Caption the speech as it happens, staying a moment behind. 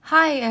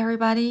Hi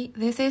everybody,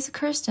 this is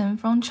Kirsten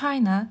from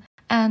China,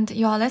 and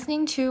you are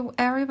listening to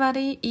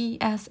Everybody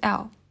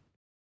ESL.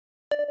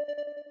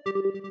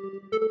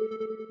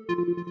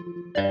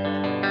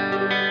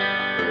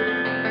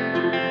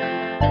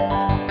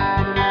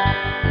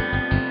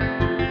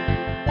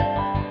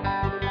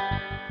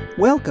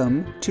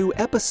 Welcome to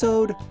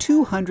episode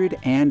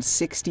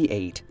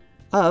 268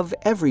 of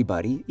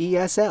Everybody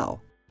ESL,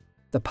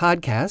 the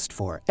podcast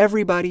for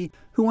everybody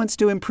who wants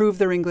to improve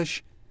their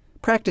English,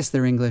 practice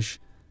their English,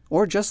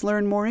 or just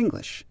learn more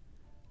English.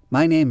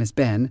 My name is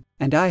Ben,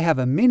 and I have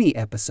a mini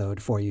episode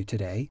for you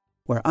today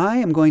where I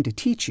am going to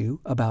teach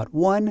you about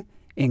one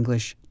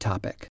English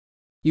topic.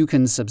 You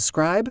can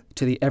subscribe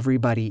to the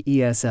Everybody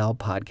ESL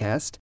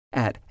podcast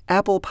at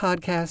Apple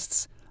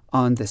Podcasts,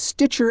 on the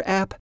Stitcher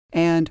app,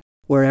 and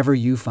wherever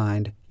you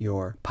find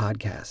your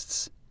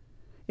podcasts.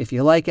 If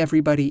you like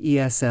Everybody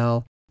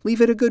ESL,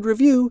 leave it a good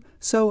review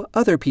so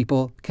other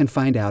people can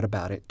find out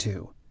about it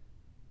too.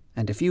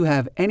 And if you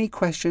have any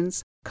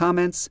questions,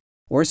 comments,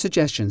 or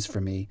suggestions for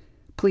me,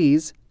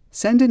 please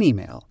send an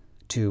email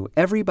to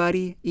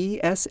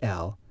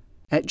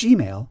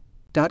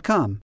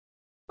everybodyesl@gmail.com.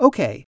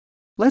 Okay,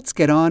 let's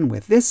get on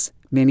with this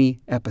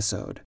mini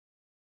episode.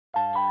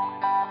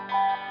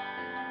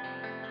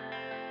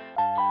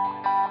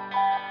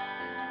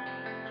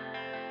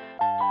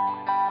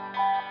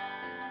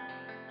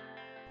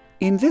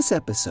 In this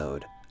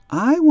episode,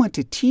 I want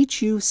to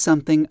teach you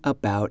something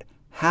about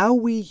how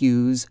we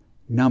use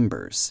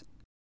numbers.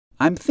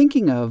 I'm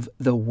thinking of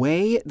the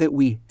way that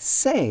we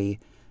say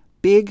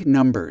big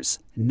numbers,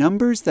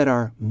 numbers that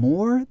are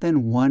more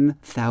than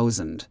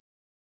 1,000.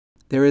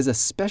 There is a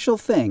special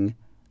thing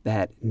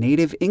that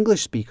native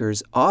English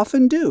speakers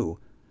often do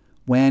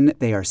when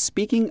they are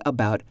speaking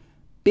about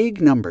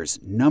big numbers,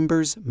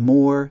 numbers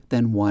more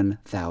than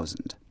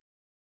 1,000.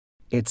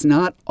 It's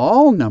not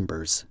all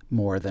numbers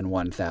more than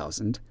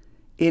 1,000.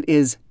 It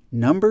is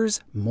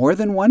numbers more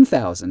than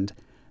 1,000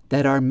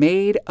 that are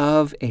made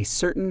of a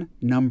certain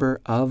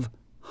number of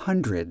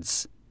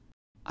hundreds.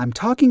 I'm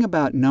talking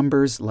about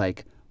numbers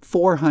like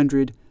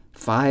 400,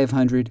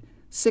 500,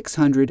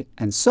 600,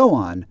 and so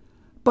on,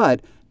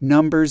 but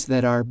numbers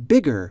that are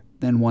bigger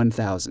than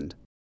 1,000.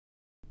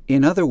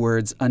 In other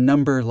words, a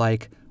number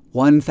like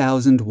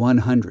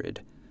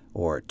 1,100,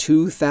 or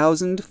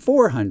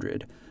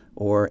 2,400,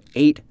 or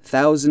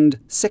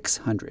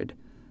 8,600,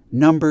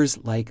 numbers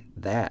like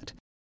that.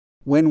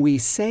 When we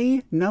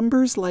say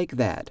numbers like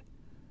that,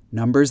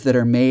 numbers that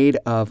are made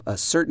of a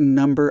certain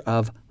number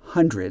of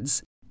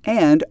hundreds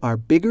and are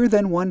bigger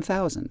than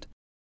 1,000,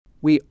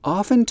 we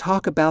often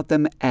talk about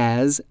them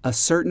as a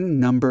certain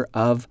number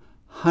of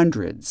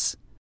hundreds.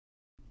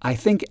 I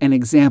think an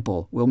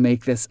example will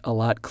make this a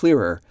lot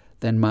clearer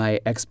than my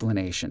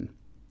explanation.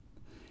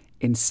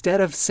 Instead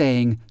of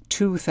saying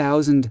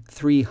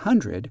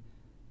 2,300,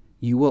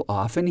 you will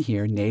often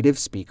hear native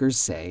speakers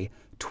say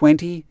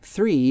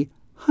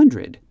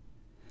 2,300.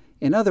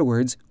 In other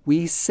words,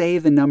 we say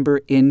the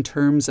number in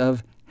terms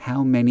of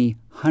how many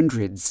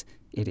hundreds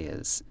it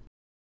is.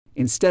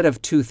 Instead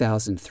of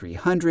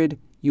 2,300,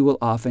 you will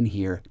often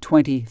hear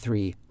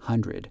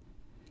 2,300.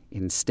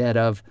 Instead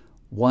of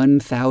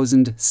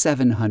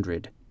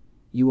 1,700,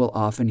 you will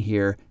often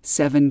hear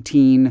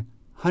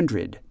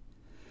 1,700.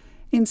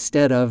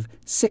 Instead of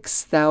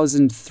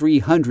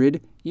 6,300,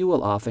 you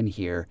will often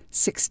hear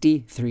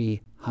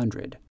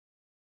 6,300.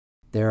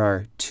 There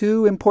are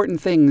two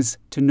important things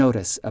to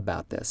notice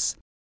about this.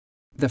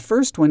 The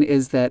first one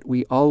is that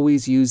we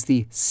always use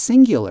the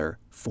singular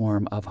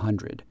form of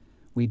hundred.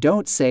 We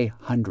don't say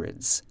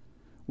hundreds.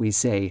 We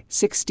say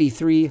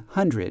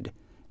 6,300,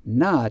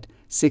 not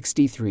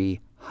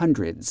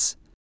 6,300s.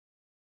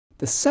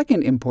 The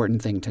second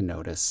important thing to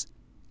notice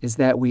is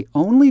that we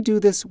only do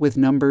this with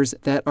numbers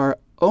that are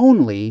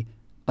only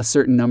a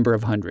certain number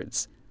of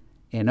hundreds.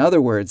 In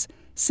other words,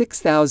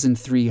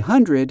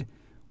 6,300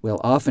 will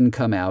often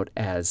come out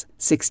as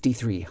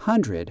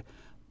 6,300,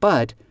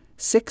 but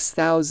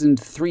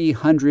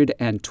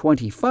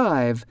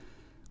 6,325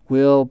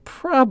 will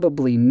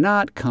probably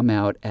not come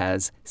out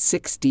as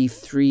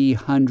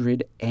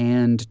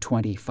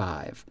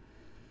 6,325.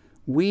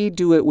 We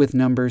do it with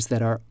numbers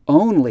that are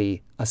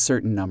only a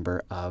certain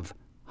number of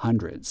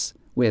hundreds,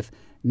 with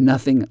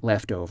nothing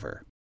left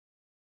over.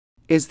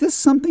 Is this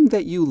something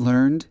that you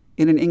learned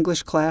in an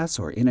English class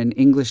or in an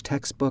English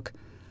textbook?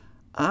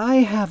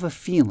 I have a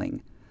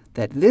feeling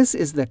that this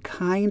is the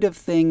kind of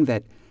thing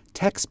that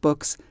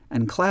textbooks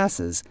and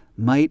classes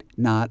might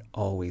not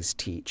always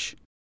teach.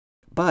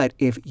 But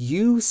if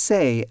you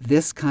say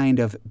this kind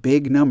of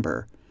big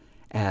number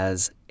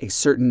as a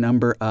certain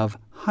number of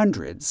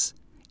hundreds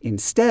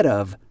instead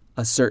of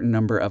a certain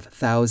number of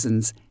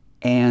thousands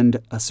and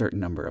a certain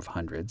number of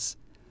hundreds,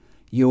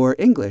 your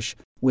English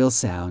will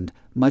sound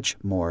much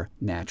more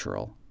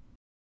natural.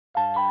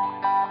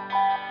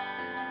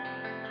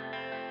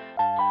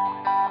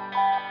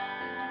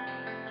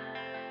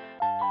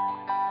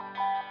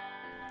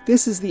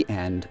 This is the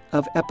end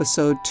of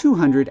episode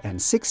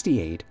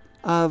 268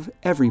 of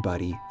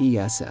Everybody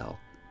ESL.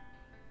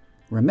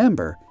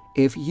 Remember,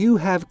 If you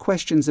have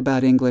questions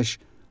about English,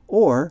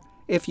 or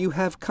if you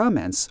have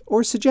comments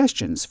or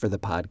suggestions for the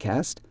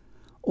podcast,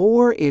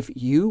 or if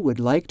you would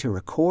like to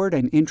record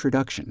an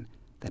introduction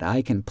that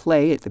I can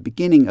play at the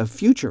beginning of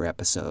future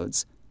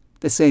episodes,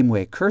 the same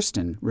way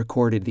Kirsten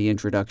recorded the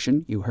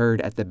introduction you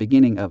heard at the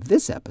beginning of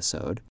this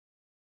episode,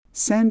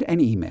 send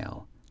an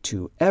email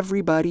to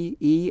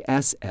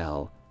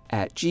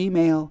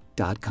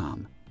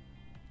everybodyesl@gmail.com.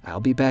 I'll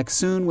be back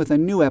soon with a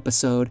new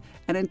episode,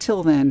 and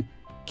until then,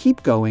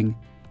 keep going,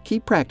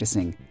 keep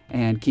practicing,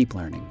 and keep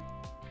learning.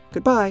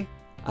 Goodbye.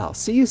 I'll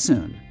see you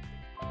soon.